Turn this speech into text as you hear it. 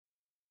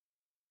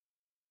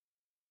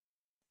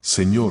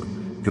Señor,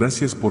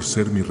 gracias por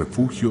ser mi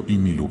refugio y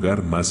mi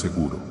lugar más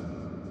seguro.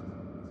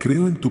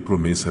 Creo en tu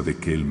promesa de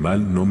que el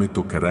mal no me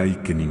tocará y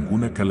que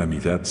ninguna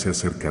calamidad se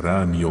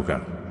acercará a mi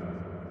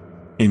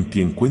hogar. En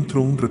ti encuentro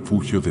un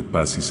refugio de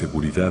paz y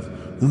seguridad,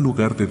 un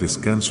lugar de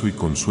descanso y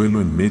consuelo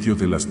en medio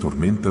de las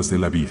tormentas de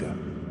la vida.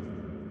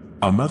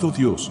 Amado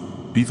Dios,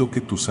 pido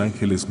que tus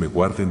ángeles me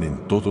guarden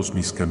en todos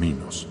mis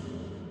caminos.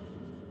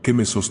 Que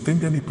me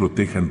sostengan y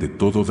protejan de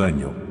todo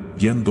daño,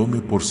 guiándome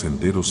por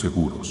senderos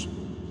seguros.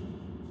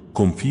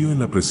 Confío en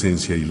la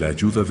presencia y la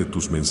ayuda de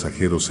tus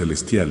mensajeros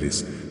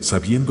celestiales,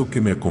 sabiendo que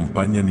me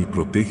acompañan y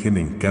protegen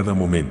en cada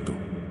momento.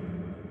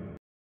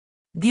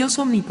 Dios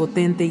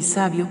omnipotente y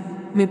sabio,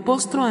 me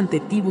postro ante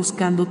ti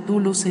buscando tu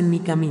luz en mi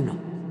camino.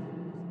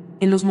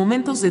 En los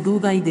momentos de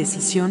duda y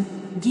decisión,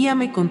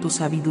 guíame con tu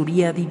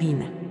sabiduría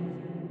divina.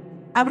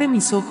 Abre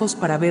mis ojos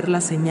para ver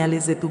las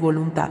señales de tu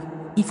voluntad,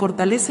 y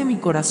fortalece mi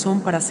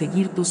corazón para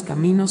seguir tus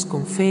caminos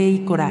con fe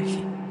y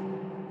coraje.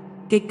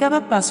 Que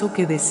cada paso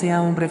que dé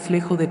sea un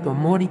reflejo de tu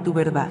amor y tu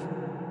verdad.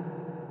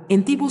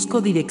 En ti busco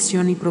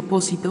dirección y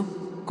propósito,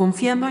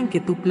 confiando en que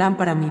tu plan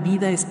para mi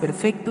vida es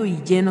perfecto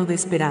y lleno de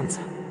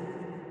esperanza.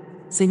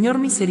 Señor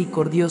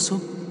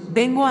misericordioso,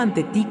 vengo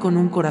ante ti con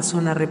un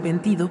corazón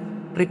arrepentido,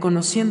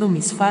 reconociendo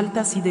mis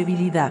faltas y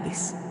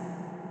debilidades.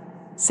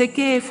 Sé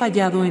que he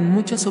fallado en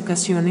muchas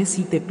ocasiones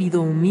y te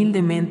pido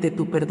humildemente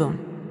tu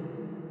perdón.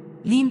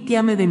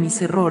 Límpiame de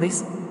mis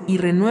errores y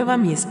renueva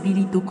mi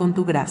espíritu con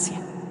tu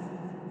gracia.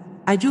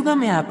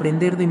 Ayúdame a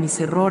aprender de mis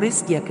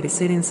errores y a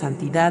crecer en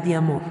santidad y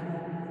amor.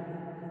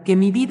 Que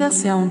mi vida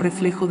sea un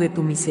reflejo de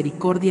tu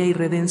misericordia y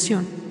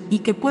redención, y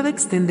que pueda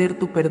extender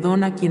tu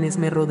perdón a quienes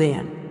me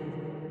rodean.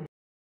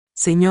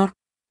 Señor,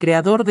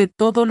 Creador de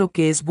todo lo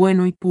que es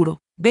bueno y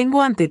puro,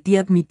 vengo ante ti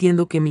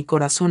admitiendo que mi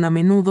corazón a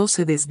menudo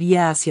se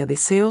desvía hacia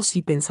deseos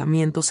y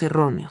pensamientos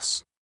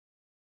erróneos.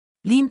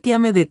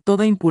 Límpiame de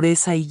toda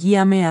impureza y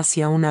guíame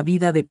hacia una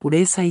vida de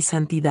pureza y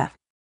santidad.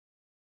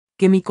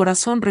 Que mi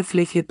corazón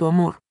refleje tu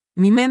amor,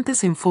 mi mente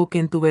se enfoque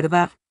en tu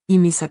verdad, y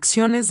mis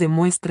acciones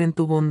demuestren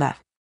tu bondad.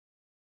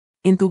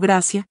 En tu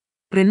gracia,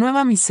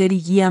 renueva mi ser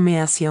y guíame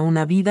hacia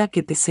una vida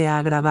que te sea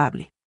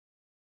agradable.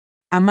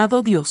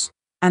 Amado Dios,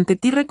 ante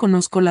ti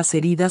reconozco las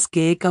heridas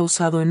que he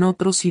causado en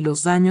otros y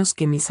los daños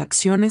que mis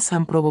acciones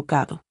han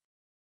provocado.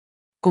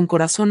 Con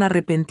corazón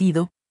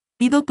arrepentido,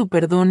 pido tu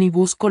perdón y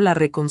busco la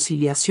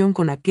reconciliación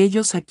con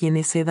aquellos a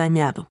quienes he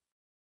dañado.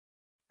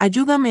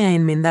 Ayúdame a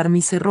enmendar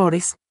mis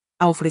errores,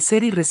 a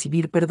ofrecer y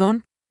recibir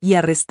perdón, y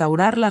a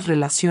restaurar las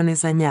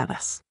relaciones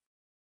dañadas.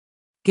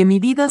 Que mi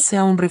vida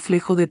sea un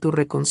reflejo de tu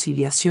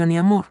reconciliación y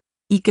amor,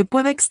 y que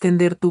pueda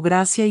extender tu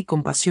gracia y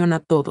compasión a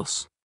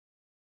todos.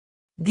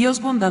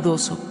 Dios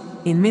bondadoso,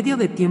 en medio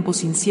de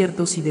tiempos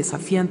inciertos y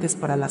desafiantes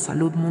para la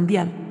salud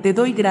mundial, te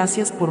doy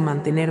gracias por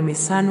mantenerme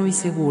sano y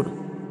seguro.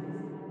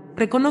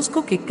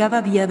 Reconozco que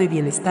cada día de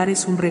bienestar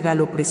es un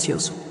regalo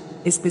precioso,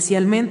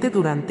 especialmente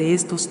durante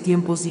estos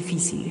tiempos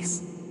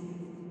difíciles.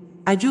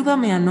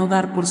 Ayúdame a no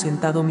dar por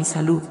sentado mi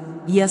salud,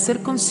 y a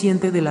ser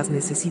consciente de las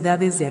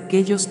necesidades de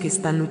aquellos que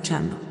están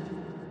luchando.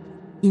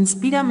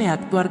 Inspírame a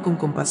actuar con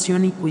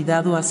compasión y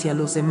cuidado hacia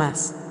los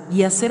demás,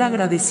 y a ser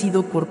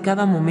agradecido por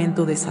cada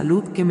momento de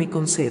salud que me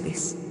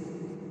concedes.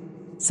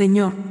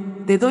 Señor,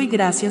 te doy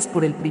gracias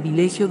por el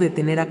privilegio de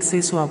tener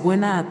acceso a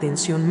buena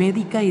atención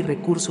médica y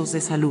recursos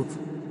de salud.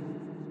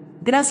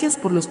 Gracias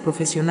por los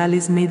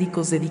profesionales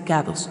médicos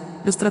dedicados,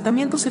 los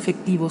tratamientos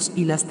efectivos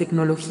y las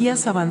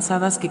tecnologías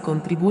avanzadas que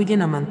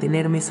contribuyen a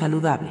mantenerme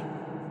saludable.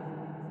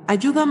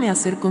 Ayúdame a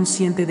ser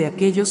consciente de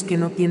aquellos que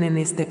no tienen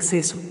este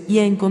acceso y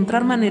a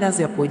encontrar maneras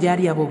de apoyar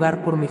y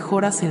abogar por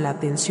mejoras en la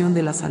atención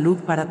de la salud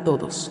para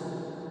todos.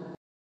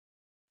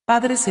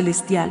 Padre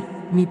Celestial,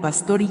 mi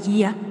pastor y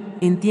guía,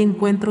 en ti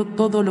encuentro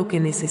todo lo que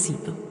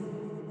necesito.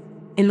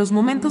 En los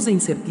momentos de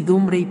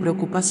incertidumbre y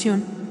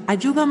preocupación,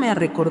 ayúdame a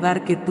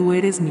recordar que tú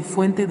eres mi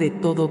fuente de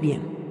todo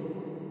bien.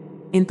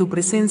 En tu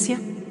presencia,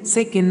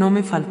 sé que no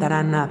me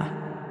faltará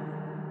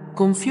nada.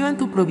 Confío en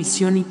tu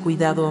provisión y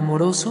cuidado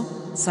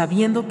amoroso,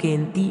 sabiendo que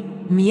en ti,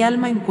 mi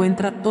alma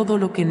encuentra todo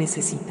lo que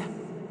necesita.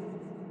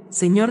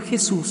 Señor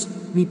Jesús,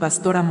 mi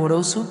pastor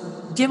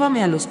amoroso,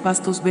 llévame a los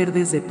pastos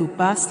verdes de tu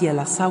paz y a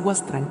las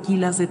aguas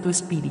tranquilas de tu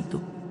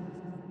espíritu.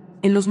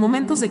 En los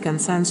momentos de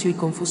cansancio y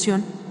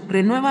confusión,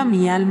 renueva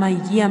mi alma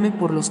y guíame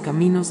por los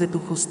caminos de tu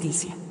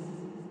justicia.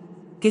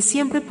 Que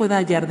siempre pueda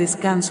hallar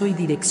descanso y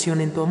dirección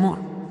en tu amor,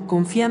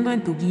 confiando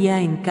en tu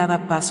guía en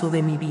cada paso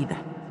de mi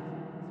vida.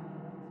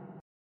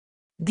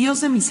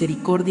 Dios de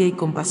misericordia y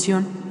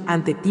compasión,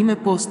 ante ti me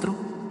postro,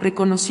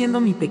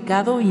 reconociendo mi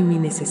pecado y mi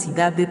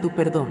necesidad de tu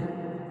perdón.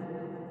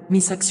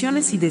 Mis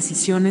acciones y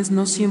decisiones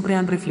no siempre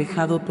han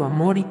reflejado tu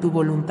amor y tu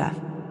voluntad.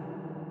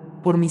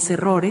 Por mis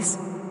errores,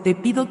 te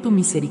pido tu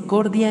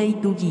misericordia y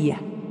tu guía.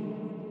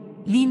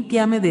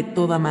 Límpiame de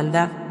toda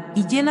maldad,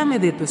 y lléname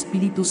de tu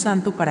Espíritu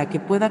Santo para que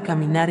pueda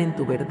caminar en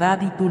tu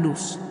verdad y tu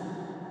luz.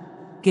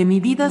 Que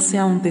mi vida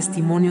sea un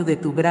testimonio de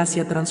tu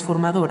gracia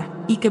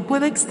transformadora, y que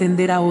pueda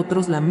extender a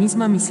otros la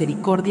misma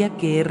misericordia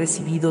que he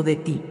recibido de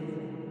ti.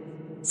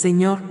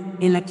 Señor,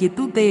 en la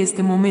quietud de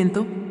este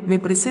momento, me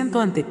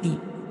presento ante ti,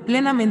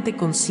 plenamente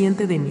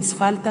consciente de mis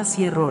faltas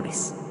y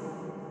errores.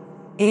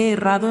 He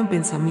errado en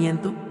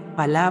pensamiento,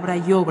 palabra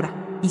y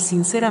obra, y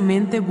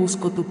sinceramente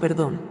busco tu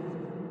perdón.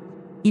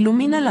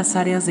 Ilumina las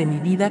áreas de mi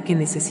vida que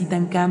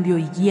necesitan cambio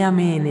y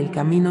guíame en el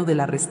camino de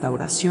la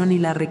restauración y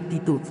la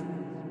rectitud.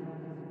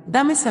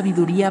 Dame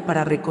sabiduría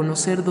para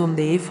reconocer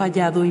dónde he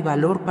fallado y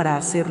valor para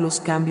hacer los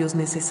cambios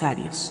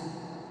necesarios.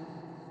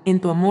 En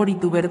tu amor y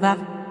tu verdad,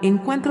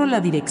 encuentro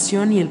la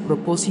dirección y el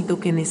propósito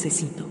que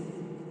necesito.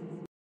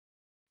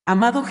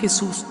 Amado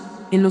Jesús,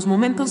 en los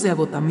momentos de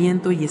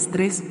agotamiento y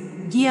estrés,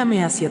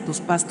 guíame hacia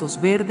tus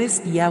pastos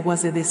verdes y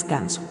aguas de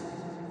descanso.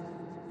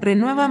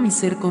 Renueva mi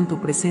ser con tu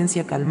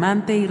presencia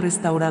calmante y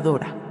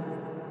restauradora.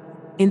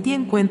 En ti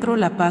encuentro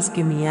la paz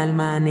que mi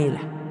alma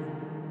anhela.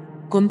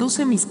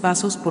 Conduce mis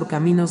pasos por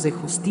caminos de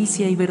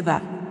justicia y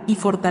verdad, y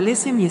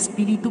fortalece mi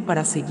espíritu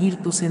para seguir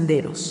tus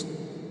senderos.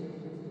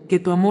 Que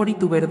tu amor y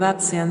tu verdad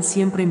sean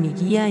siempre mi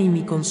guía y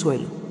mi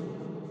consuelo.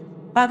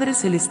 Padre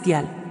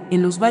Celestial,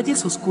 en los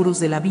valles oscuros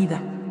de la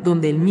vida,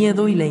 donde el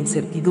miedo y la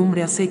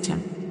incertidumbre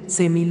acechan,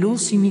 sé mi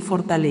luz y mi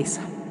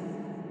fortaleza.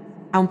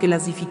 Aunque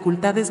las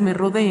dificultades me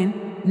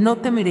rodeen, no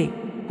temeré,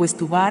 pues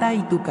tu vara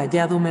y tu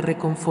cayado me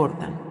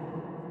reconfortan.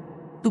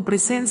 Tu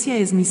presencia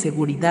es mi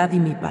seguridad y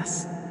mi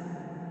paz.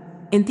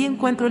 En ti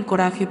encuentro el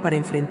coraje para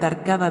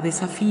enfrentar cada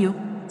desafío,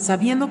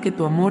 sabiendo que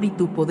tu amor y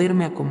tu poder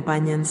me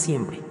acompañan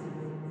siempre.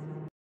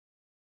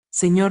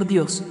 Señor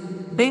Dios,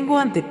 vengo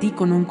ante ti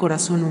con un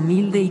corazón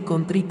humilde y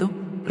contrito,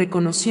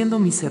 reconociendo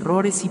mis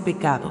errores y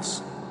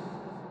pecados.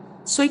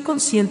 Soy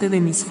consciente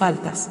de mis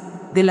faltas,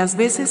 de las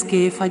veces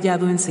que he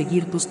fallado en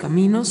seguir tus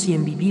caminos y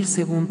en vivir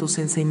según tus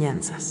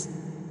enseñanzas.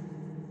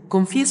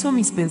 Confieso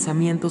mis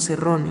pensamientos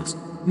erróneos,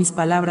 mis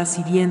palabras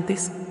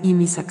hirientes y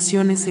mis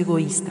acciones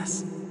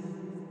egoístas.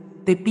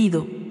 Te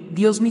pido,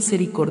 Dios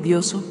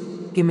misericordioso,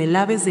 que me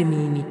laves de mi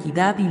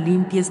iniquidad y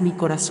limpies mi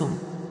corazón.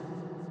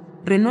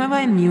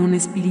 Renueva en mí un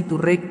espíritu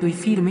recto y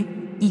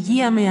firme, y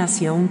guíame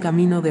hacia un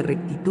camino de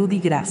rectitud y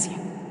gracia.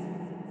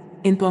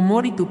 En tu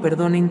amor y tu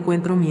perdón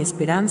encuentro mi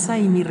esperanza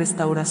y mi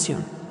restauración.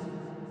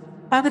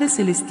 Padre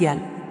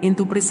Celestial, en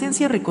tu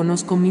presencia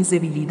reconozco mis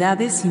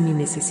debilidades y mi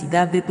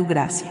necesidad de tu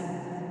gracia.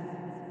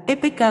 He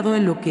pecado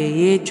en lo que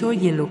he hecho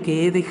y en lo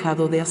que he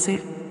dejado de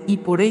hacer, y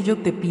por ello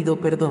te pido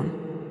perdón.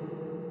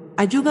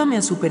 Ayúdame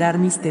a superar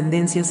mis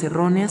tendencias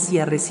erróneas y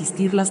a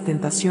resistir las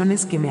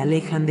tentaciones que me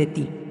alejan de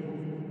ti.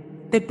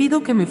 Te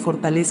pido que me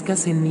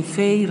fortalezcas en mi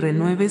fe y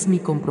renueves mi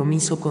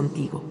compromiso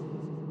contigo.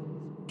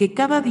 Que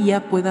cada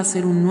día pueda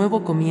ser un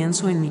nuevo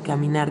comienzo en mi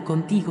caminar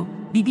contigo,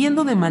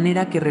 viviendo de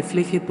manera que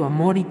refleje tu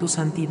amor y tu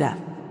santidad.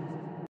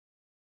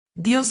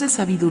 Dios de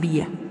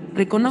sabiduría,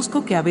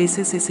 reconozco que a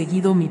veces he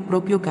seguido mi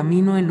propio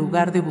camino en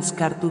lugar de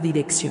buscar tu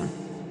dirección.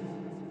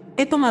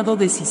 He tomado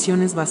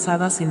decisiones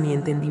basadas en mi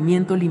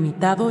entendimiento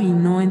limitado y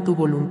no en tu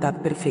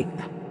voluntad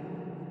perfecta.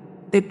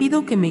 Te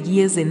pido que me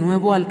guíes de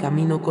nuevo al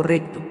camino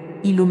correcto,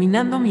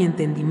 iluminando mi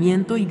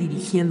entendimiento y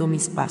dirigiendo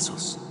mis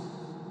pasos.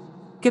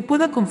 Que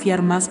pueda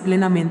confiar más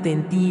plenamente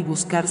en ti y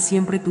buscar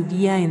siempre tu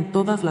guía en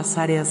todas las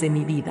áreas de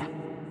mi vida.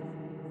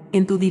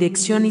 En tu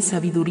dirección y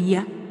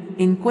sabiduría,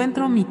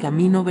 encuentro mi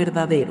camino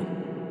verdadero.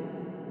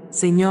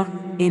 Señor,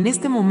 en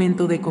este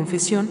momento de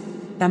confesión,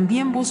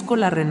 también busco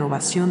la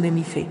renovación de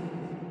mi fe.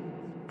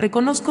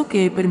 Reconozco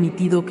que he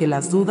permitido que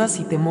las dudas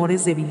y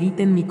temores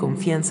debiliten mi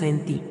confianza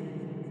en ti.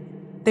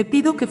 Te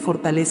pido que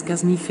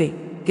fortalezcas mi fe,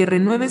 que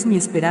renueves mi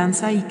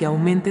esperanza y que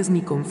aumentes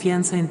mi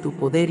confianza en tu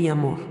poder y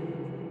amor.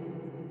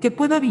 Que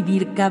pueda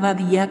vivir cada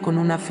día con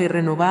una fe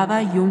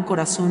renovada y un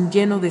corazón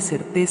lleno de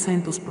certeza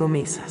en tus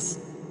promesas.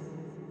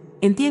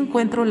 En ti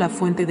encuentro la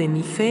fuente de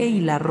mi fe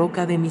y la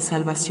roca de mi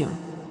salvación.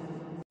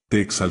 Te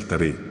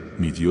exaltaré,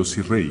 mi Dios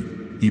y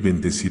Rey, y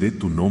bendeciré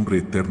tu nombre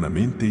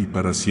eternamente y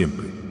para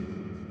siempre.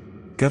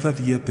 Cada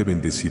día te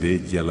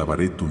bendeciré y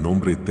alabaré tu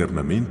nombre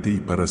eternamente y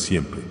para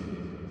siempre.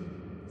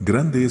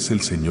 Grande es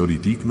el Señor y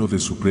digno de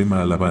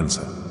suprema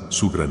alabanza,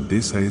 su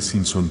grandeza es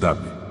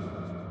insondable.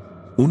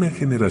 Una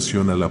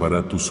generación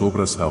alabará tus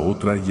obras a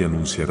otra y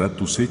anunciará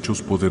tus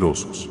hechos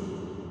poderosos.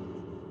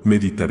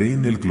 Meditaré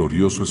en el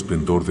glorioso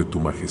esplendor de tu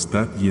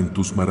majestad y en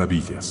tus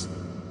maravillas.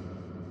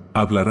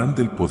 Hablarán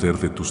del poder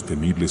de tus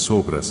temibles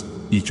obras,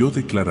 y yo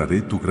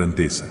declararé tu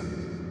grandeza.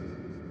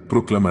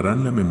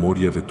 Proclamarán la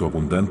memoria de tu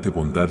abundante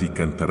bondad y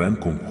cantarán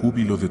con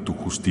júbilo de tu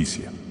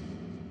justicia.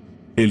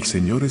 El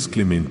Señor es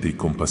clemente y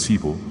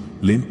compasivo,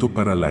 lento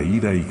para la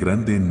ira y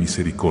grande en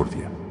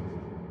misericordia.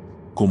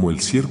 Como el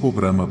ciervo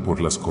brama por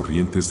las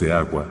corrientes de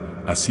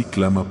agua, así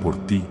clama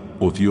por ti,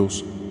 oh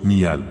Dios,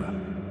 mi alma.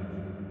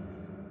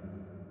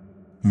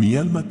 Mi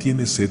alma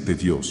tiene sed de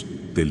Dios,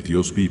 del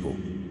Dios vivo.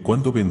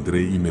 ¿Cuándo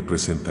vendré y me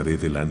presentaré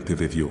delante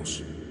de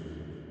Dios?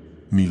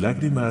 Mi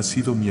lágrima ha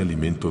sido mi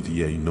alimento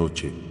día y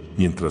noche,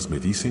 mientras me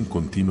dicen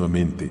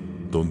continuamente,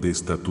 ¿dónde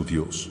está tu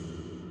Dios?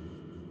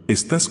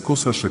 Estas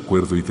cosas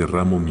recuerdo y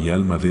derramo mi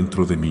alma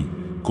dentro de mí,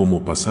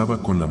 como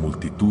pasaba con la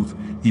multitud,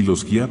 y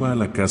los guiaba a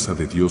la casa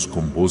de Dios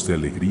con voz de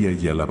alegría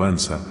y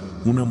alabanza,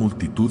 una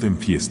multitud en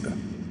fiesta.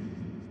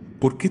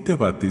 ¿Por qué te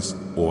abates,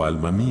 oh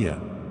alma mía?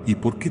 ¿y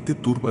por qué te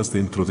turbas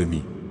dentro de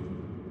mí?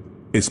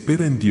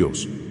 Espera en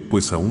Dios,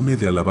 pues aún he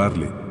de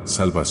alabarle,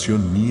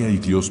 salvación mía y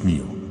Dios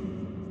mío.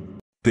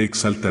 Te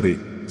exaltaré,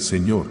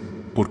 Señor,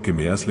 porque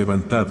me has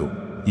levantado,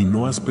 y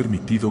no has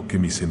permitido que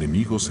mis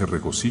enemigos se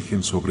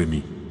regocijen sobre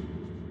mí.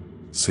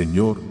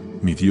 Señor,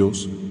 mi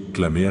Dios,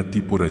 clamé a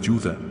ti por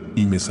ayuda,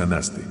 y me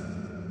sanaste.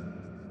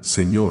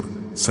 Señor,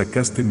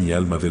 sacaste mi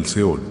alma del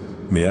Seol,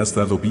 me has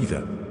dado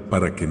vida,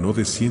 para que no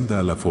descienda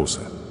a la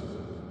fosa.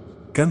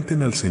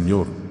 Canten al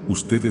Señor,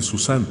 ustedes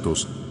sus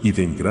santos, y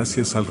den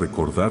gracias al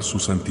recordar su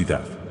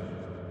santidad.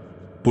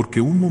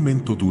 Porque un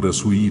momento dura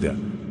su ira,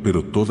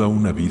 pero toda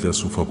una vida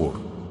su favor.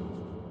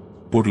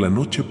 Por la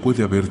noche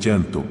puede haber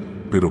llanto,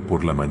 pero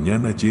por la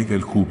mañana llega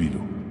el júbilo.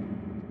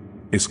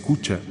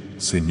 Escucha,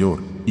 Señor,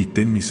 y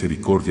ten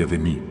misericordia de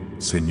mí,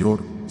 Señor,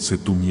 sé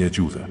tú mi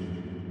ayuda.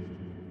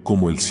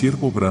 Como el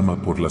ciervo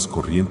brama por las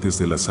corrientes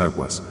de las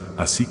aguas,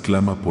 así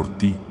clama por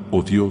ti,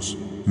 oh Dios,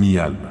 mi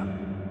alma.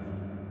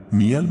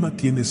 Mi alma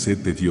tiene sed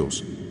de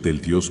Dios,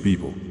 del Dios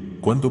vivo.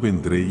 ¿Cuándo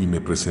vendré y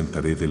me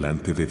presentaré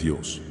delante de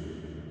Dios?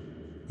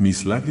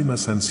 Mis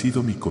lágrimas han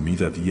sido mi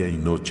comida día y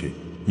noche,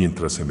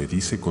 mientras se me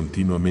dice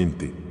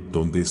continuamente,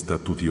 ¿dónde está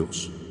tu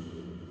Dios?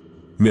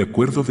 Me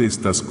acuerdo de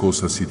estas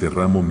cosas y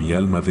derramo mi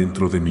alma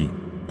dentro de mí,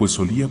 pues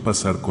solía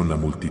pasar con la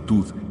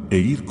multitud e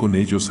ir con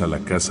ellos a la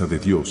casa de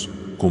Dios,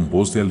 con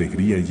voz de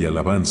alegría y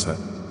alabanza,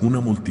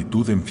 una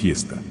multitud en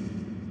fiesta.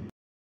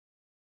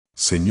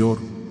 Señor,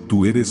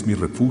 tú eres mi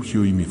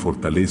refugio y mi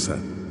fortaleza,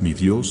 mi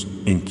Dios,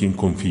 en quien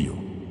confío.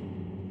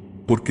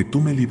 Porque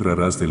tú me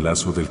librarás del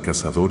lazo del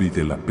cazador y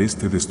de la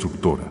peste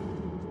destructora.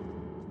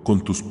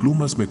 Con tus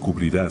plumas me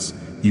cubrirás,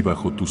 y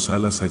bajo tus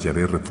alas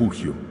hallaré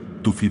refugio,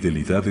 tu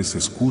fidelidad es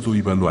escudo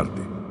y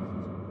baluarte.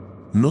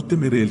 No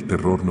temeré el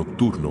terror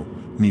nocturno,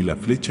 ni la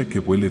flecha que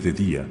vuele de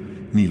día,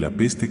 ni la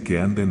peste que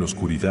anda en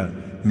oscuridad,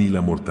 ni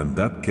la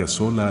mortandad que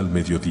asola al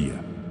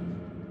mediodía.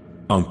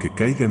 Aunque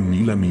caigan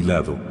 1000 a mi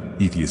lado,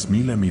 y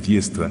 10.000 a mi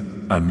diestra,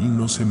 a mí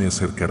no se me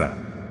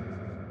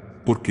acercará.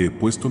 Porque he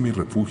puesto mi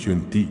refugio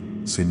en ti,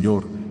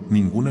 Señor,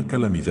 ninguna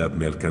calamidad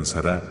me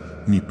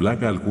alcanzará, ni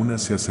plaga alguna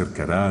se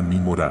acercará a mi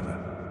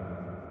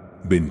morada.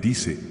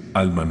 Bendice,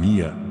 alma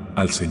mía,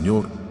 al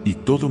Señor, y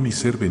todo mi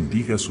ser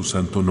bendiga su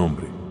santo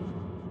nombre.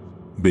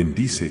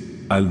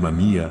 Bendice, alma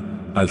mía,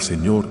 al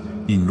Señor,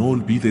 y no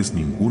olvides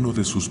ninguno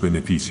de sus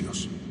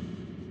beneficios.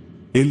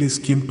 Él es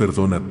quien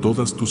perdona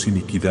todas tus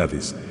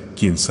iniquidades,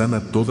 quien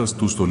sana todas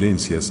tus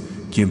dolencias,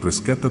 quien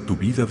rescata tu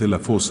vida de la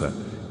fosa,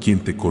 quien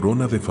te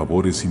corona de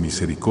favores y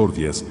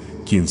misericordias,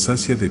 quien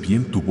sacia de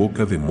bien tu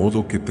boca de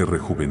modo que te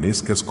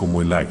rejuvenezcas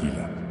como el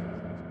águila.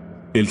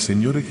 El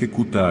Señor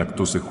ejecuta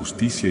actos de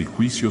justicia y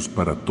juicios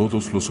para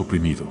todos los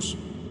oprimidos.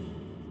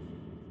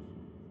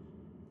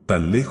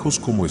 Tan lejos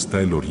como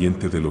está el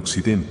oriente del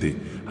occidente,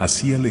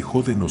 así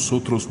alejó de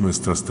nosotros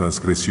nuestras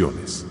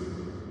transgresiones.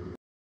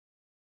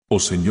 Oh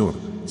Señor,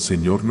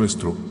 Señor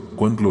nuestro,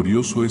 cuán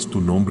glorioso es tu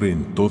nombre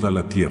en toda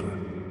la tierra.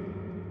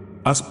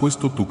 Has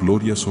puesto tu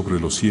gloria sobre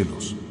los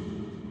cielos.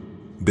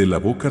 De la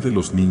boca de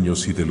los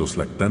niños y de los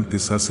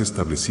lactantes has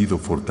establecido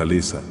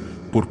fortaleza,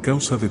 por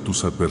causa de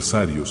tus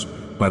adversarios,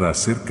 para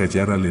hacer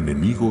callar al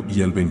enemigo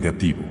y al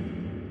vengativo.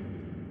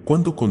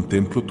 Cuando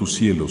contemplo tus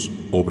cielos,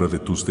 obra de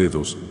tus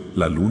dedos,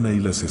 la luna y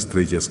las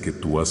estrellas que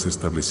tú has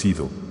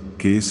establecido,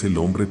 ¿qué es el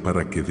hombre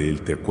para que de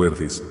él te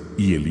acuerdes,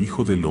 y el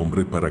Hijo del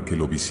hombre para que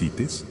lo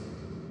visites?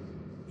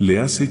 Le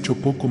has hecho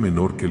poco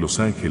menor que los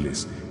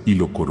ángeles, y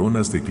lo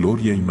coronas de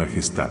gloria y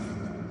majestad.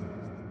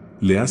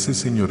 Le haces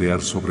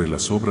señorear sobre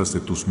las obras de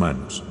tus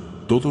manos,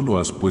 todo lo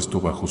has puesto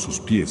bajo sus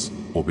pies,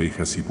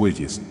 ovejas y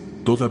bueyes,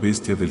 toda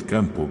bestia del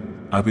campo,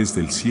 aves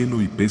del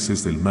cielo y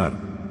peces del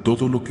mar,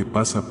 todo lo que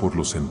pasa por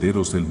los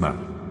senderos del mar.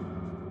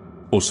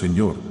 Oh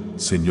Señor,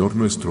 Señor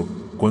nuestro,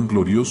 cuán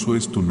glorioso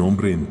es tu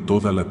nombre en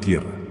toda la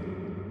tierra.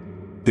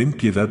 Ten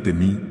piedad de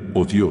mí,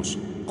 oh Dios,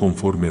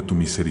 conforme a tu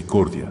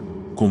misericordia,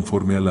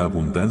 conforme a la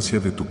abundancia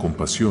de tu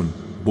compasión,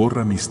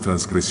 borra mis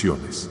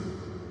transgresiones.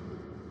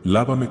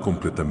 Lávame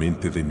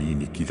completamente de mi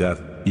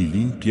iniquidad y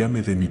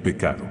límpiame de mi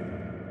pecado.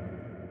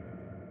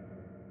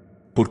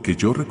 Porque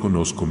yo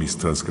reconozco mis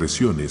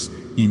transgresiones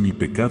y mi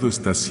pecado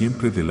está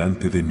siempre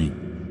delante de mí.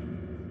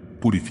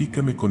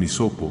 Purifícame con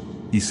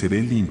hisopo y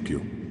seré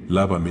limpio,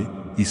 lávame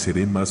y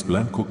seré más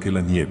blanco que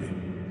la nieve.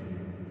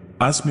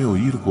 Hazme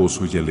oír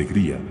gozo y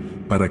alegría,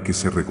 para que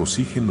se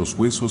regocijen los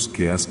huesos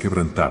que has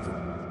quebrantado.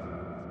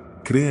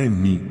 Crea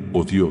en mí,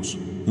 oh Dios,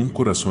 un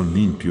corazón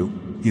limpio,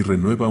 y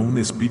renueva un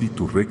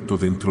espíritu recto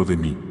dentro de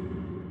mí.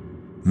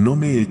 No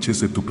me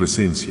eches de tu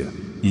presencia,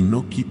 y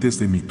no quites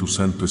de mí tu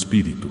Santo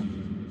Espíritu.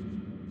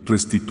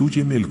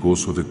 Restitúyeme el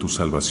gozo de tu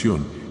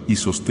salvación, y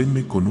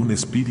sosténme con un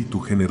espíritu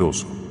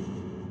generoso.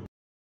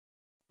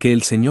 Que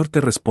el Señor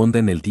te responda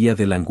en el día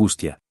de la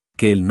angustia,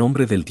 que el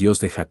nombre del Dios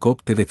de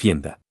Jacob te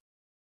defienda.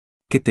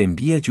 Que te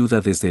envíe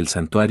ayuda desde el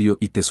santuario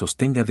y te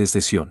sostenga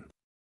desde Sión.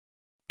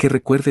 Que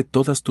recuerde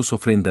todas tus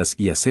ofrendas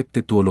y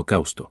acepte tu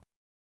holocausto.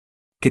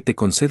 Que te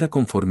conceda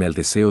conforme al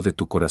deseo de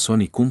tu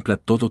corazón y cumpla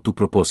todo tu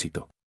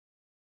propósito.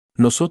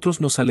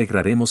 Nosotros nos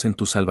alegraremos en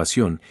tu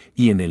salvación,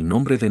 y en el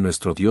nombre de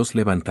nuestro Dios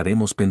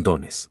levantaremos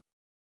pendones.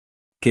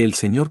 Que el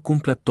Señor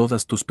cumpla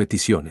todas tus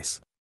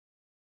peticiones.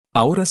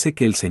 Ahora sé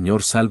que el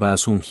Señor salva a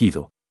su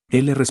ungido,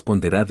 Él le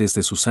responderá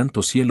desde su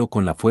santo cielo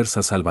con la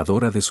fuerza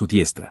salvadora de su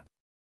diestra.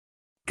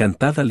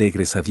 Cantad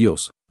alegres a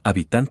Dios,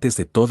 habitantes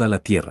de toda la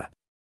tierra.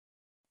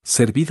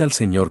 Servid al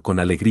Señor con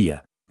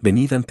alegría,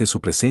 venid ante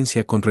su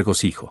presencia con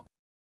regocijo.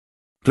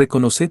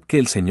 Reconoced que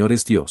el Señor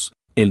es Dios,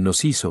 Él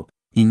nos hizo,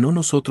 y no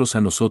nosotros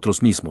a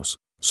nosotros mismos,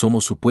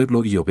 somos su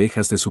pueblo y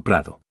ovejas de su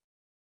prado.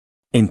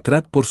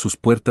 Entrad por sus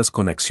puertas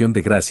con acción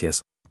de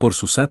gracias, por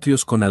sus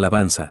atrios con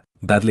alabanza,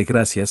 dadle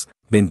gracias,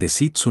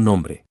 bendecid su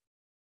nombre.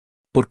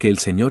 Porque el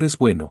Señor es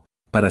bueno,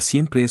 para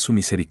siempre es su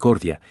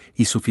misericordia,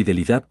 y su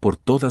fidelidad por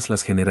todas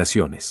las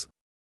generaciones.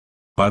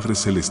 Padre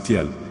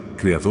Celestial,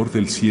 Creador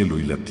del cielo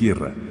y la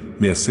tierra,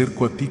 me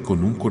acerco a ti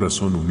con un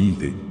corazón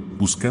humilde,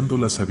 buscando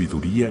la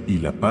sabiduría y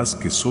la paz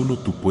que solo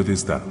tú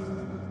puedes dar.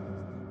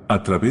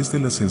 A través de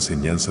las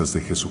enseñanzas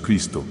de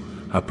Jesucristo,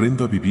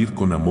 aprendo a vivir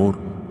con amor,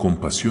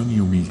 compasión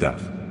y humildad.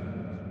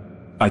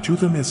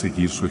 Ayúdame a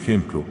seguir su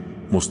ejemplo,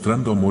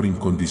 mostrando amor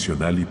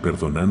incondicional y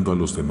perdonando a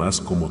los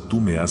demás como tú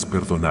me has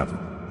perdonado.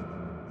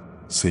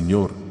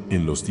 Señor,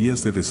 en los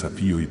días de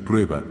desafío y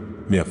prueba,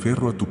 me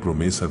aferro a tu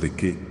promesa de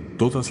que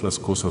todas las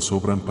cosas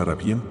obran para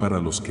bien para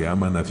los que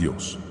aman a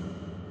Dios.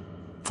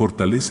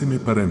 Fortaléceme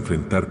para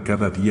enfrentar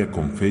cada día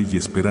con fe y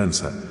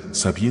esperanza,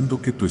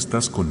 sabiendo que tú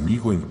estás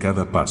conmigo en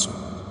cada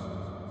paso.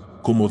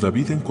 Como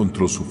David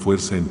encontró su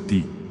fuerza en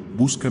ti,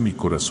 busca mi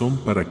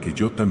corazón para que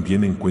yo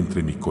también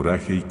encuentre mi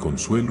coraje y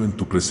consuelo en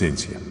tu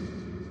presencia.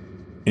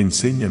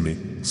 Enséñame,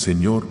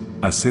 Señor,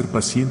 a ser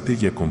paciente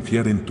y a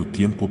confiar en tu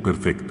tiempo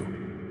perfecto.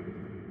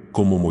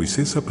 Como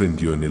Moisés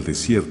aprendió en el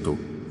desierto,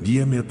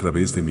 guíame a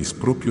través de mis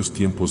propios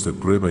tiempos de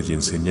prueba y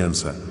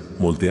enseñanza,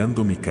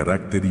 moldeando mi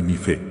carácter y mi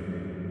fe.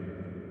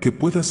 Que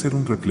pueda ser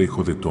un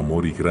reflejo de tu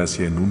amor y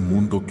gracia en un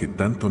mundo que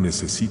tanto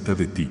necesita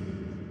de ti.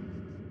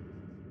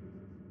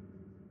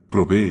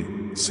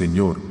 Provee,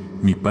 Señor,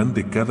 mi pan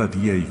de cada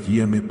día y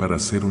guíame para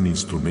ser un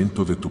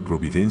instrumento de tu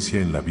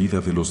providencia en la vida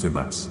de los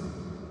demás.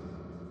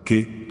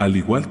 Que, al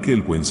igual que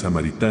el buen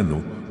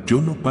samaritano, yo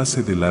no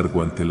pase de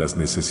largo ante las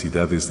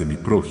necesidades de mi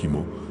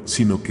prójimo,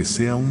 sino que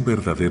sea un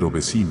verdadero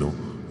vecino,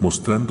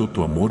 mostrando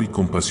tu amor y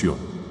compasión.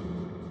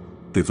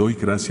 Te doy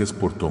gracias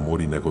por tu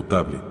amor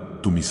inagotable,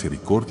 tu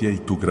misericordia y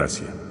tu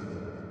gracia.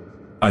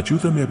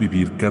 Ayúdame a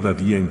vivir cada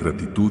día en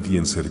gratitud y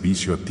en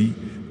servicio a ti,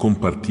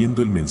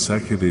 compartiendo el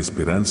mensaje de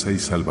esperanza y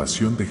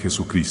salvación de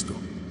Jesucristo.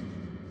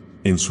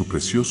 En su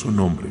precioso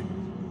nombre.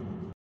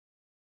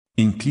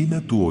 Inclina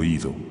tu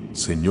oído,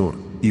 Señor,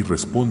 y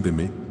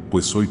respóndeme,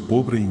 pues soy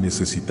pobre y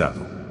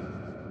necesitado.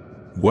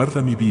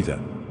 Guarda mi vida,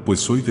 pues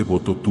soy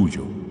devoto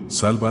tuyo,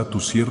 salva a tu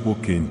siervo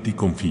que en ti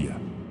confía.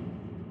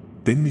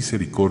 Ten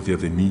misericordia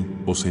de mí,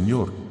 oh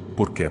Señor,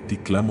 porque a ti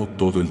clamo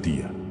todo el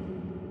día.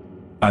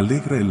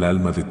 Alegra el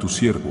alma de tu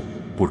siervo,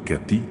 porque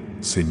a ti,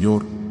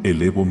 Señor,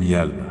 elevo mi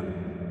alma.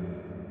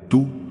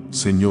 Tú,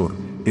 Señor,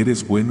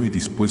 eres bueno y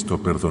dispuesto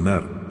a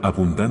perdonar,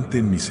 abundante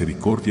en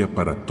misericordia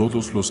para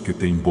todos los que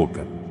te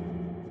invocan.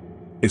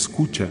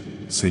 Escucha,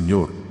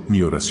 Señor,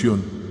 mi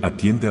oración,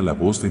 atiende a la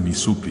voz de mis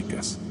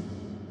súplicas.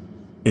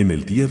 En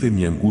el día de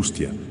mi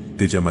angustia,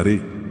 te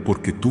llamaré,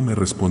 porque tú me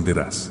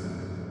responderás.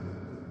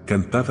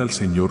 Cantad al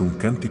Señor un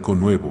cántico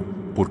nuevo,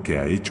 porque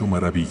ha hecho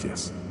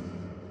maravillas.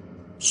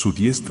 Su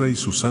diestra y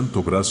su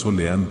santo brazo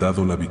le han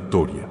dado la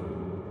victoria.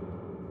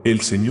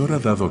 El Señor ha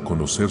dado a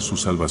conocer su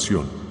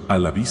salvación, a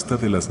la vista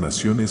de las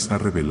naciones ha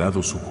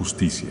revelado su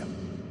justicia.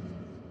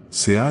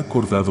 Se ha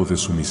acordado de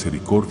su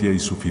misericordia y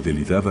su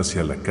fidelidad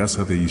hacia la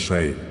casa de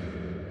Israel.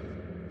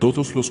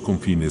 Todos los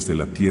confines de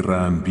la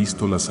tierra han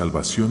visto la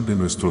salvación de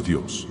nuestro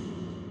Dios.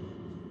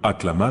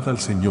 Aclamad al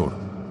Señor,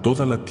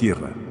 toda la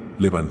tierra,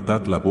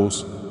 levantad la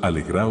voz,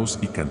 alegraos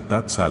y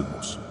cantad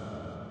salmos.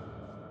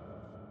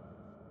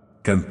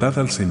 Cantad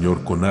al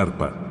Señor con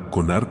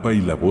arpa y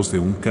la voz de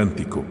un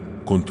cántico,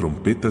 con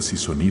trompetas y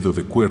sonido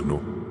de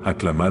cuerno,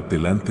 aclamad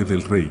delante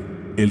del Rey,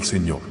 el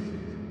Señor.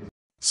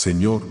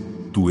 Señor,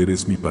 tú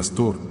eres mi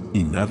pastor,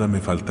 y nada me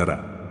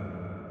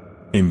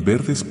faltará. En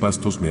verdes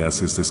pastos me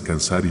haces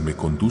descansar y me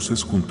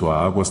conduces junto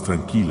a aguas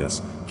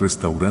tranquilas,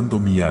 restaurando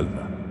mi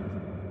alma.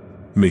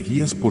 Me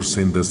guías por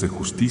sendas de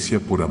justicia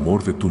por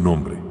amor de tu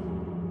nombre.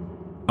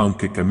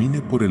 Aunque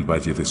camine por el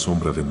valle de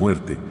sombra de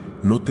muerte,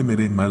 no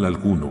temeré mal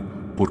alguno,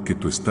 porque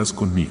tú estás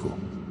conmigo.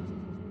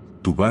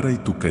 Tu vara y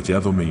tu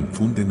cayado me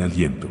infunden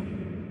aliento.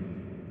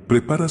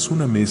 Preparas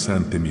una mesa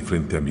ante mí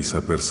frente a mis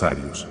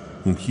adversarios,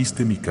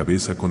 ungiste mi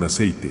cabeza con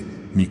aceite,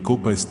 mi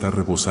copa está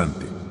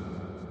rebosante.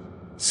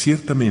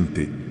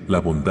 Ciertamente, la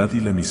bondad y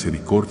la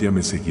misericordia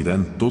me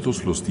seguirán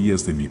todos los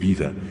días de mi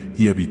vida,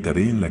 y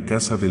habitaré en la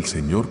casa del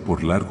Señor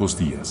por largos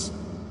días.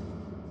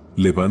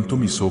 Levanto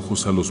mis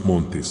ojos a los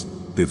montes,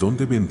 ¿de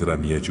dónde vendrá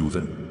mi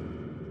ayuda?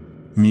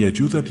 Mi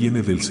ayuda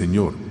viene del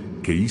Señor,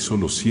 que hizo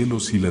los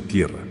cielos y la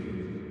tierra.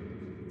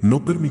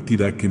 No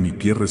permitirá que mi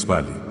pie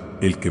resbale,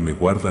 el que me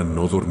guarda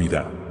no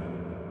dormirá.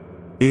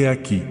 He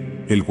aquí,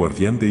 el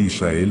guardián de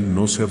Israel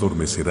no se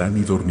adormecerá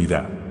ni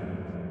dormirá.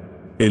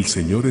 El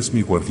Señor es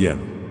mi guardián,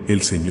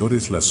 el Señor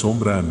es la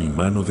sombra a mi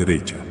mano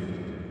derecha.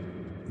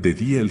 De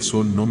día el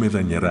sol no me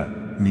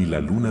dañará, ni la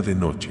luna de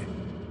noche.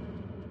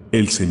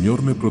 El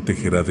Señor me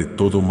protegerá de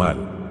todo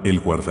mal, Él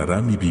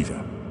guardará mi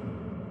vida.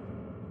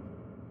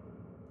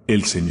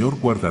 El Señor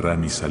guardará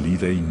mi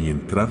salida y mi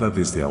entrada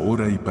desde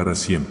ahora y para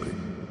siempre.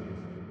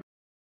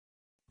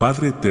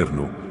 Padre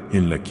eterno,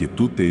 en la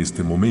quietud de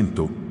este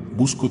momento,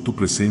 busco tu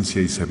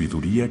presencia y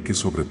sabiduría que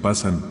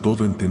sobrepasan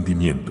todo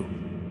entendimiento.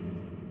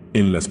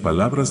 En las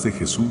palabras de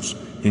Jesús,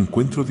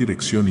 encuentro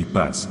dirección y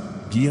paz,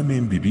 guíame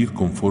en vivir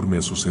conforme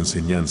a sus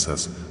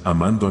enseñanzas,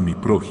 amando a mi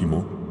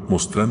prójimo,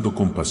 mostrando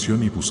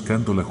compasión y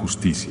buscando la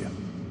justicia.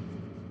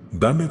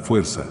 Dame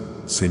fuerza,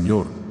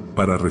 Señor,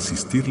 para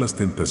resistir las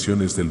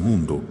tentaciones del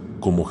mundo,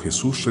 como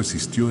Jesús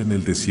resistió en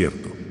el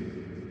desierto.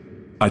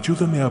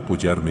 Ayúdame a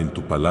apoyarme en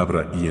tu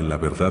palabra y en la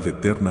verdad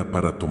eterna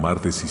para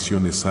tomar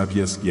decisiones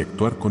sabias y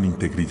actuar con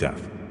integridad.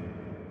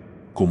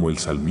 Como el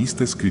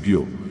salmista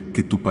escribió,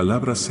 que tu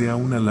palabra sea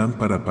una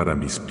lámpara para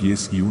mis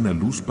pies y una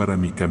luz para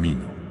mi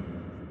camino.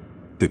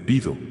 Te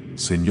pido,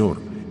 Señor,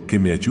 que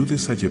me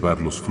ayudes a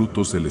llevar los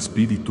frutos del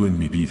Espíritu en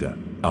mi vida: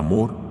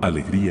 amor,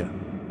 alegría,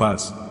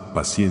 paz,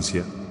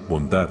 paciencia,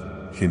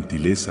 bondad,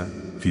 gentileza,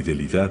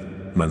 fidelidad,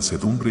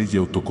 mansedumbre y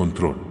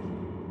autocontrol.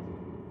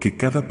 Que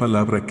cada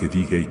palabra que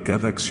diga y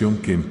cada acción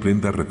que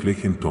emprenda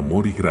reflejen tu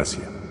amor y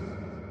gracia.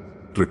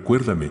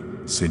 Recuérdame,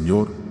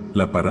 Señor,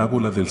 la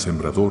parábola del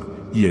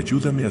sembrador y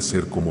ayúdame a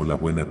ser como la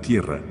buena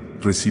tierra,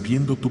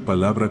 recibiendo tu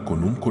palabra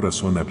con un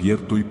corazón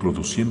abierto y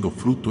produciendo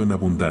fruto en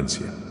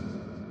abundancia.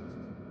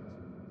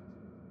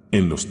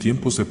 En los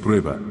tiempos de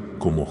prueba,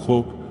 como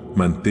Job,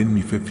 mantén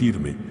mi fe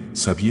firme,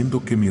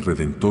 sabiendo que mi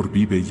Redentor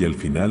vive y al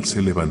final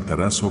se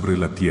levantará sobre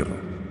la tierra.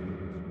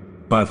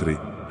 Padre,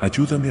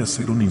 ayúdame a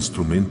ser un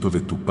instrumento de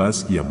tu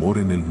paz y amor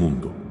en el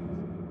mundo.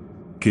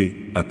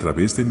 Que, a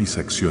través de mis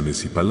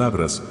acciones y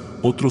palabras,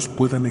 otros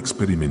puedan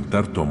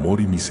experimentar tu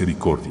amor y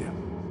misericordia.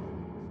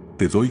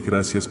 Te doy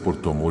gracias por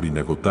tu amor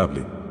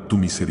inagotable, tu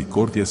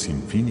misericordia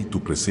sin fin y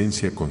tu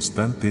presencia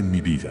constante en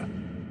mi vida.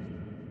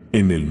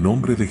 En el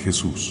nombre de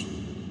Jesús.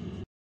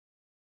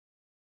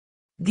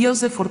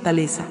 Dios de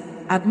fortaleza,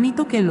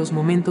 admito que en los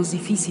momentos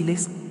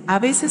difíciles, a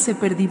veces he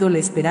perdido la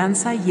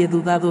esperanza y he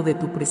dudado de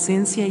tu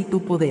presencia y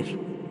tu poder.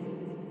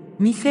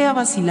 Mi fe ha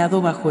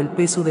vacilado bajo el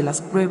peso de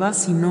las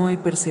pruebas y no he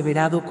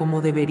perseverado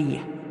como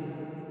debería.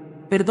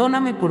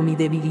 Perdóname por mi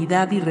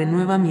debilidad y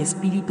renueva mi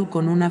espíritu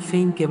con una fe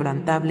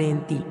inquebrantable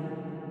en ti.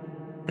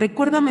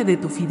 Recuérdame de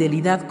tu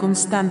fidelidad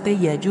constante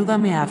y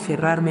ayúdame a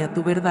aferrarme a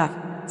tu verdad,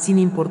 sin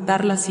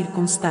importar las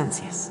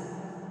circunstancias.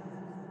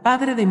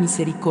 Padre de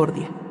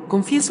misericordia,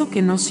 confieso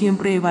que no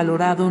siempre he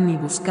valorado ni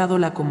buscado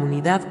la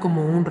comunidad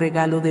como un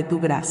regalo de tu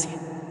gracia.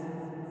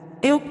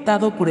 He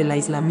optado por el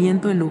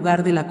aislamiento en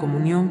lugar de la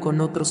comunión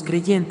con otros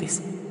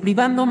creyentes,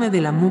 privándome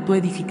de la mutua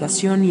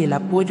edificación y el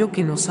apoyo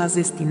que nos has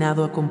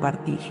destinado a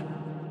compartir.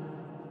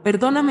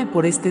 Perdóname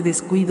por este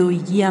descuido y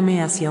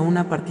guíame hacia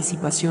una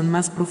participación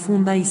más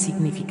profunda y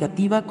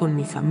significativa con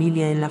mi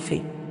familia en la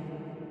fe.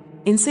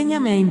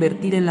 Enséñame a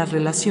invertir en las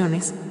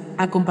relaciones,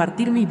 a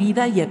compartir mi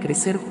vida y a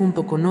crecer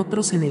junto con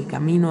otros en el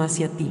camino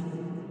hacia ti.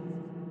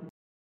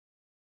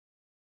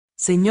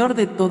 Señor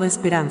de toda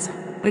esperanza,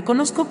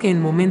 reconozco que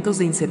en momentos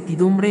de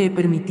incertidumbre he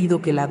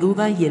permitido que la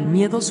duda y el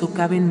miedo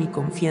socaven mi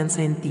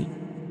confianza en ti.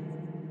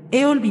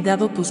 He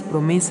olvidado tus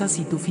promesas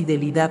y tu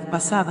fidelidad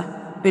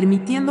pasada,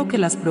 permitiendo que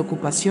las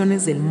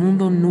preocupaciones del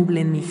mundo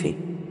nublen mi fe.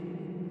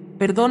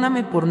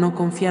 Perdóname por no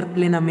confiar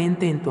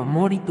plenamente en tu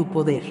amor y tu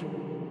poder.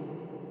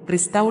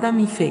 Restaura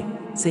mi fe,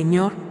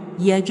 Señor,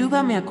 y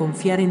ayúdame a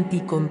confiar en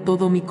ti con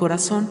todo mi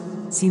corazón,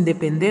 sin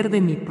depender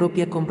de mi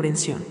propia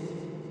comprensión.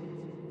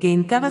 Que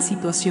en cada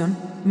situación,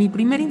 mi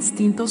primer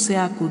instinto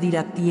sea acudir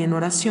a ti en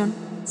oración,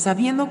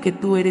 sabiendo que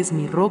tú eres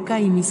mi roca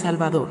y mi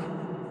Salvador.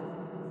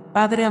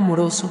 Padre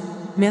amoroso,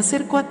 me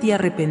acerco a ti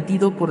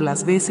arrepentido por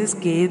las veces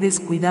que he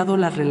descuidado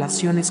las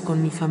relaciones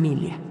con mi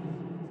familia.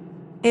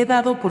 He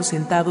dado por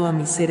sentado a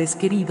mis seres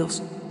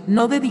queridos,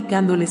 no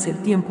dedicándoles el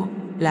tiempo,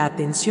 la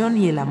atención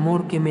y el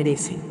amor que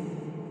merecen.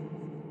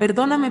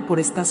 Perdóname por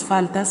estas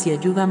faltas y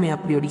ayúdame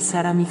a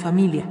priorizar a mi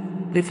familia,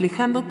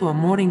 reflejando tu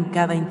amor en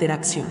cada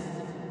interacción.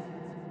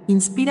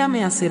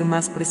 Inspírame a ser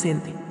más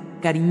presente,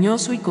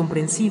 cariñoso y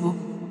comprensivo,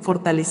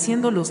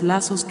 fortaleciendo los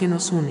lazos que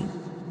nos unen.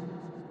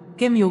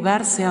 Que mi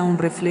hogar sea un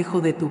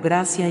reflejo de tu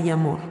gracia y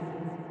amor.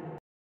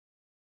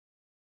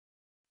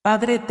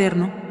 Padre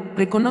eterno,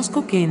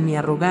 reconozco que en mi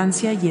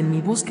arrogancia y en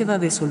mi búsqueda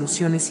de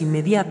soluciones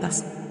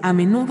inmediatas, a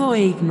menudo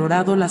he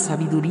ignorado la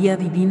sabiduría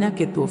divina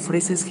que tú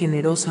ofreces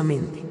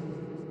generosamente.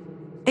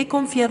 He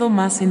confiado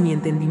más en mi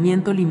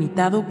entendimiento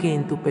limitado que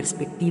en tu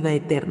perspectiva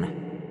eterna.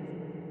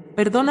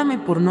 Perdóname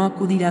por no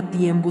acudir a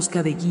ti en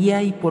busca de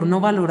guía y por no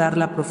valorar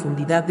la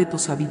profundidad de tu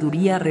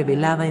sabiduría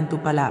revelada en tu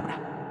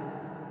palabra.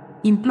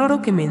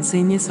 Imploro que me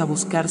enseñes a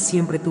buscar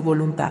siempre tu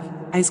voluntad,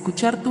 a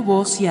escuchar tu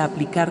voz y a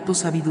aplicar tu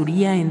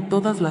sabiduría en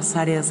todas las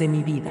áreas de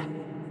mi vida.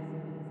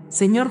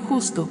 Señor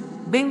justo,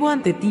 vengo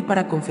ante ti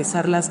para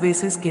confesar las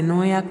veces que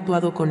no he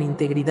actuado con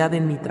integridad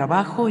en mi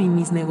trabajo y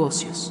mis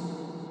negocios.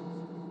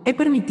 He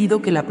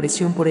permitido que la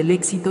presión por el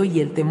éxito y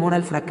el temor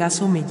al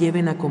fracaso me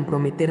lleven a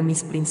comprometer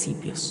mis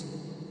principios.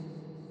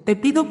 Te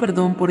pido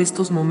perdón por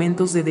estos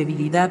momentos de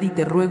debilidad y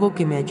te ruego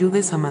que me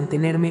ayudes a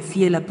mantenerme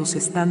fiel a tus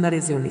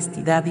estándares de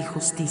honestidad y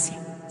justicia,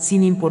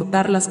 sin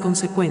importar las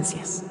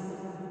consecuencias.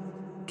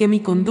 Que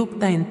mi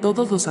conducta en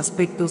todos los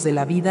aspectos de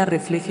la vida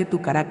refleje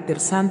tu carácter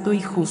santo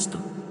y justo.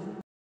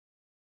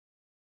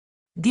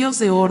 Dios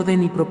de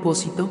orden y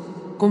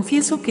propósito,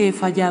 confieso que he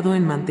fallado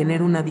en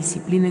mantener una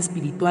disciplina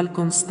espiritual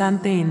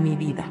constante en mi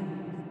vida.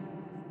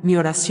 Mi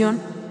oración,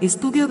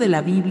 estudio de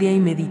la Biblia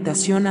y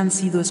meditación han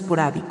sido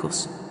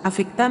esporádicos,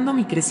 afectando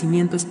mi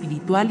crecimiento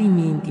espiritual y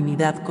mi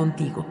intimidad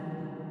contigo.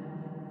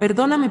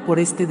 Perdóname por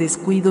este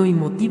descuido y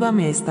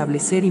motívame a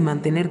establecer y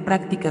mantener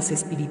prácticas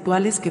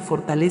espirituales que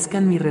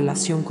fortalezcan mi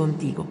relación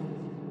contigo.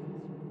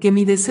 Que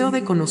mi deseo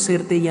de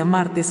conocerte y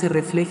amarte se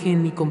refleje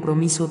en mi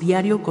compromiso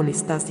diario con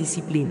estas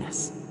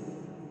disciplinas.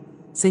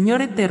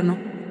 Señor eterno,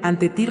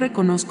 ante ti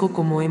reconozco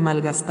cómo he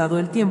malgastado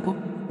el tiempo,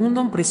 un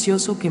don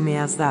precioso que me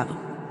has dado.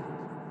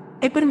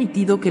 He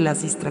permitido que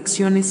las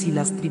distracciones y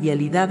las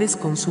trivialidades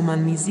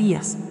consuman mis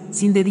días,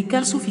 sin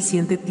dedicar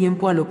suficiente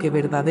tiempo a lo que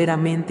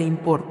verdaderamente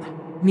importa,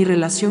 mi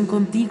relación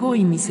contigo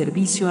y mi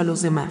servicio a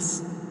los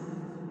demás.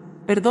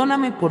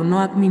 Perdóname por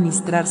no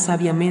administrar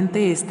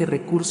sabiamente este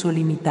recurso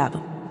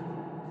limitado.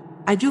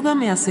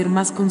 Ayúdame a ser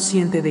más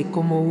consciente de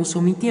cómo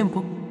uso mi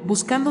tiempo,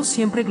 buscando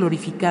siempre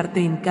glorificarte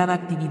en cada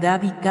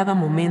actividad y cada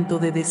momento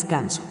de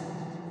descanso.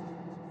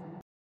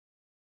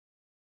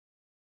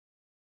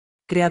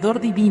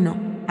 Creador divino,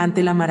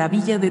 ante la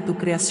maravilla de tu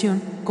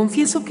creación,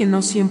 confieso que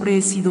no siempre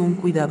he sido un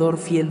cuidador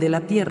fiel de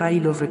la tierra y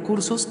los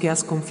recursos que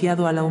has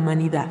confiado a la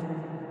humanidad.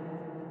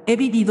 He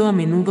vivido a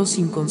menudo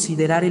sin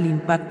considerar el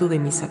impacto de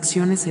mis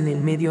acciones en el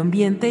medio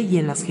ambiente y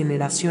en las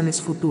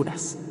generaciones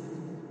futuras.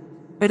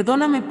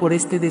 Perdóname por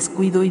este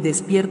descuido y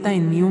despierta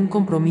en mí un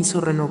compromiso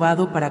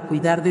renovado para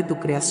cuidar de tu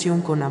creación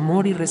con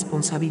amor y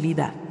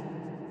responsabilidad.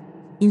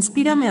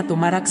 Inspírame a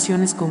tomar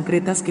acciones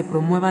concretas que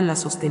promuevan la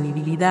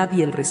sostenibilidad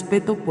y el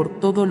respeto por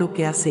todo lo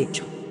que has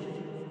hecho.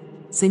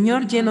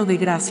 Señor lleno de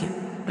gracia,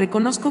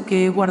 reconozco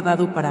que he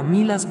guardado para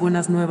mí las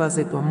buenas nuevas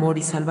de tu amor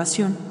y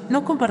salvación,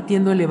 no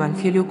compartiendo el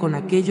Evangelio con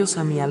aquellos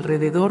a mi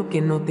alrededor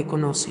que no te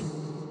conocen.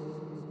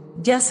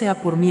 Ya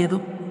sea por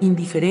miedo,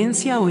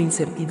 indiferencia o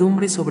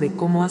incertidumbre sobre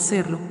cómo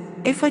hacerlo,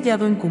 he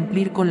fallado en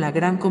cumplir con la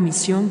gran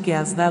comisión que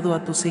has dado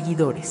a tus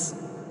seguidores.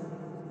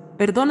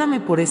 Perdóname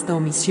por esta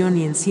omisión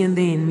y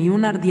enciende en mí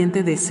un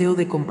ardiente deseo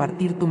de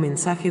compartir tu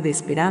mensaje de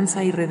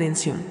esperanza y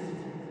redención.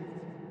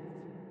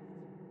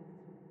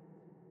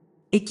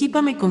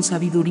 Equípame con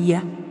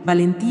sabiduría,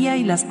 valentía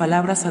y las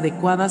palabras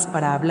adecuadas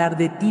para hablar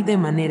de ti de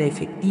manera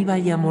efectiva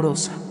y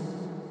amorosa.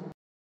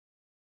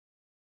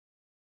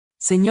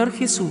 Señor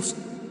Jesús,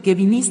 que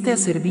viniste a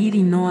servir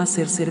y no a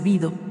ser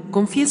servido,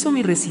 confieso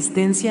mi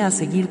resistencia a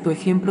seguir tu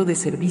ejemplo de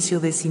servicio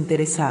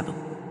desinteresado.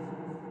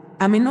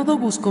 A menudo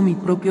busco mi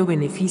propio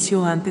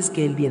beneficio antes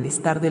que el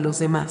bienestar de los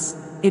demás,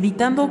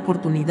 evitando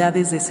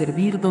oportunidades de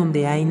servir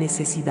donde hay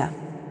necesidad.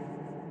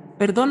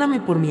 Perdóname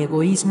por mi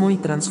egoísmo y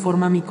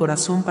transforma mi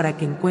corazón para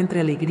que encuentre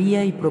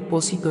alegría y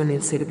propósito en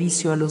el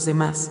servicio a los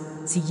demás,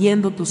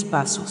 siguiendo tus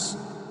pasos.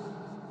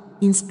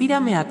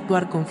 Inspírame a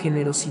actuar con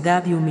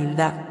generosidad y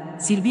humildad,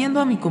 sirviendo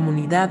a mi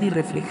comunidad y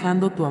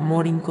reflejando tu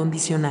amor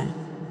incondicional.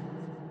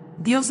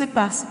 Dios de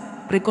paz,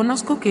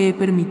 reconozco que he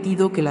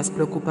permitido que las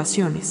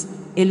preocupaciones,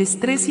 el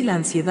estrés y la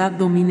ansiedad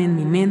dominen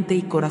mi mente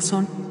y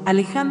corazón,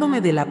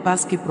 alejándome de la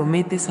paz que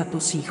prometes a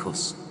tus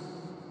hijos.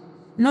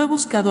 No he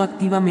buscado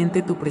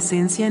activamente tu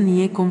presencia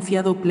ni he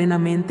confiado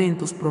plenamente en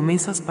tus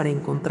promesas para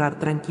encontrar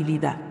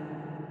tranquilidad.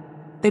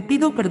 Te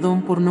pido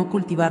perdón por no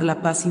cultivar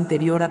la paz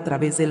interior a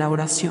través de la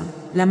oración,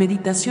 la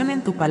meditación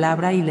en tu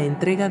palabra y la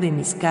entrega de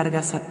mis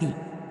cargas a ti.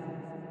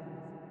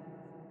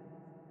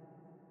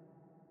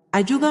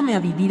 Ayúdame a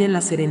vivir en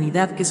la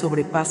serenidad que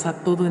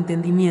sobrepasa todo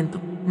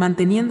entendimiento,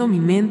 manteniendo mi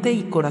mente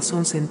y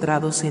corazón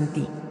centrados en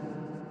ti.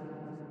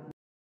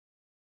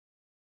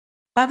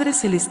 Padre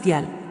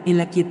Celestial, en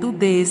la quietud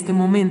de este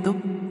momento,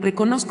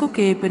 reconozco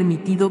que he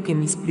permitido que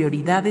mis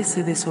prioridades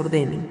se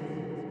desordenen.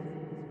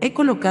 He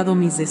colocado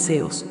mis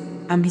deseos,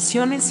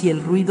 ambiciones y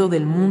el ruido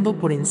del mundo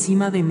por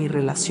encima de mi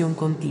relación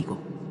contigo.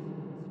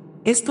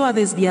 Esto ha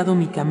desviado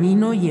mi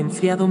camino y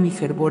enfriado mi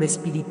fervor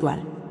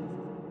espiritual.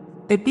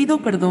 Te pido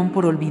perdón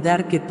por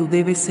olvidar que tú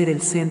debes ser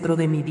el centro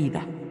de mi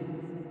vida.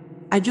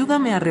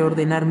 Ayúdame a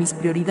reordenar mis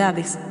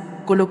prioridades,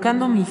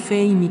 colocando mi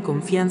fe y mi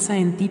confianza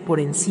en ti por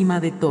encima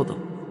de todo.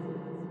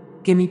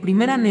 Que mi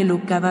primer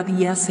anhelo cada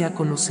día sea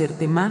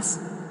conocerte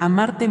más,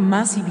 amarte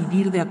más y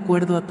vivir de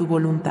acuerdo a tu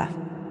voluntad.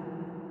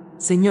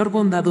 Señor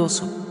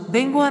bondadoso,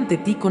 vengo ante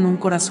ti con un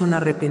corazón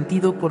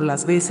arrepentido por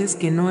las veces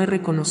que no he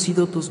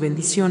reconocido tus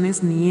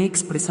bendiciones ni he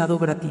expresado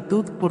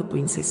gratitud por tu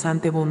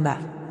incesante bondad.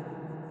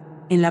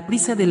 En la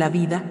prisa de la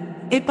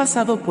vida, he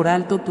pasado por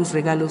alto tus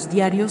regalos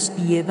diarios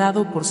y he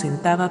dado por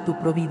sentada tu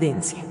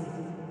providencia.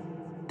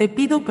 Te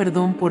pido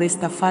perdón por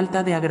esta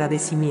falta de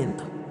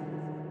agradecimiento.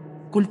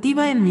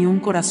 Cultiva en mí un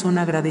corazón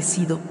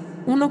agradecido,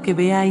 uno que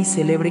vea y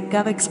celebre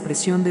cada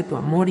expresión de tu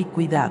amor y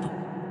cuidado.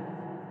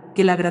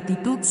 Que la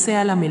gratitud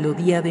sea la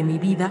melodía de mi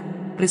vida,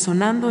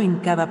 resonando en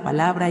cada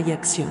palabra y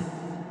acción.